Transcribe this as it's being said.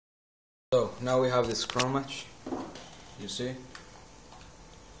now we have this Chrome match, you see,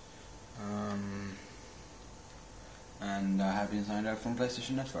 and I have been signed up from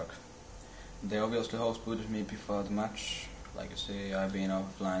PlayStation Network. They obviously host booted me before the match. Like you see, I've been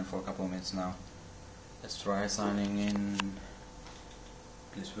offline for a couple of minutes now. Let's try signing in.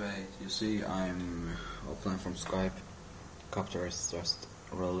 Please wait. You see, I'm offline from Skype. Capture is just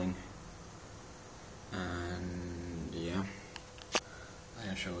rolling, and yeah, I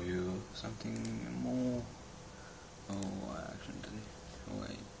can show you something more. Oh, I accidentally.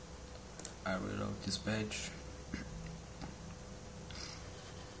 Wait, I reload this page.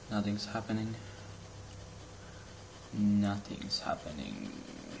 Nothing's happening. Nothing's happening.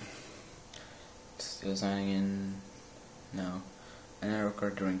 Still signing in. No. An error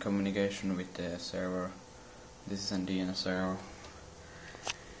occurred during communication with the server. This is an DNS server.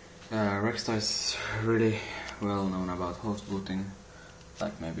 Rexta is really well known about host booting.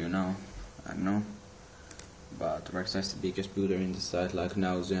 Like maybe you know. I don't know. But Rexta is the biggest booter in the site, like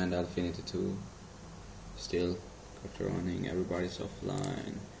Nausea and Alphinity 2. Still got running, everybody's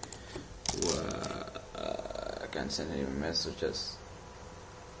offline. I can't send any messages.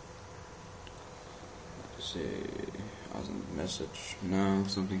 Let's see, I wasn't message. No,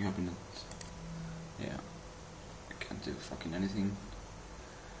 something happened. Yeah, I can't do fucking anything.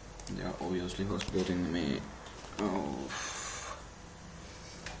 They are obviously host-booting me. Oh.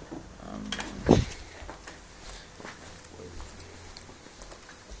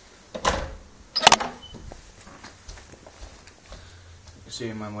 You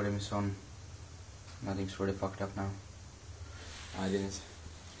see, my modem is on. Nothing's really fucked up now. I didn't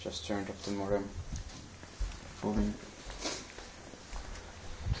just turned off the modem for me.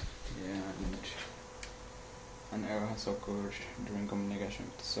 Yeah, and an error has occurred during communication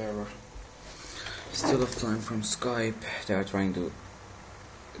with the server. Still offline from Skype. They are trying to.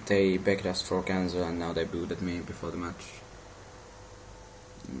 They begged us for cancel and now they booted me before the match.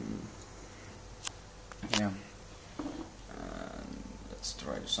 Yeah. Let's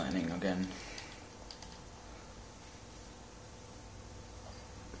try signing again.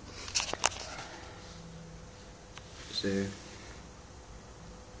 See,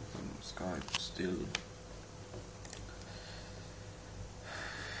 Skype still.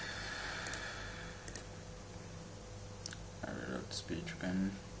 I reload the speech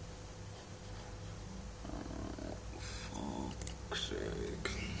again. Fuck's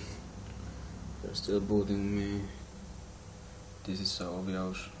sake. They're still booting me. This is so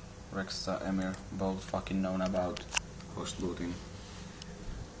obvious. Rexta, Emir, both fucking known about host booting.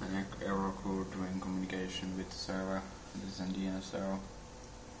 An error occurred during communication with the server. This is an DNS server.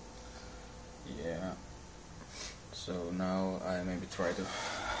 Yeah. So now I maybe try to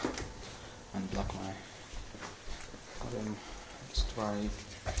unblock my modem. Let's try.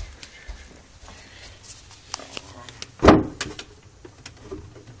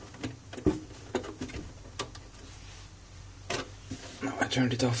 No, I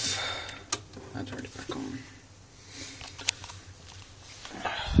turned it off. I turned it back on.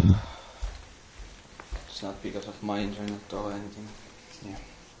 It's not because of my internet or anything. Yeah.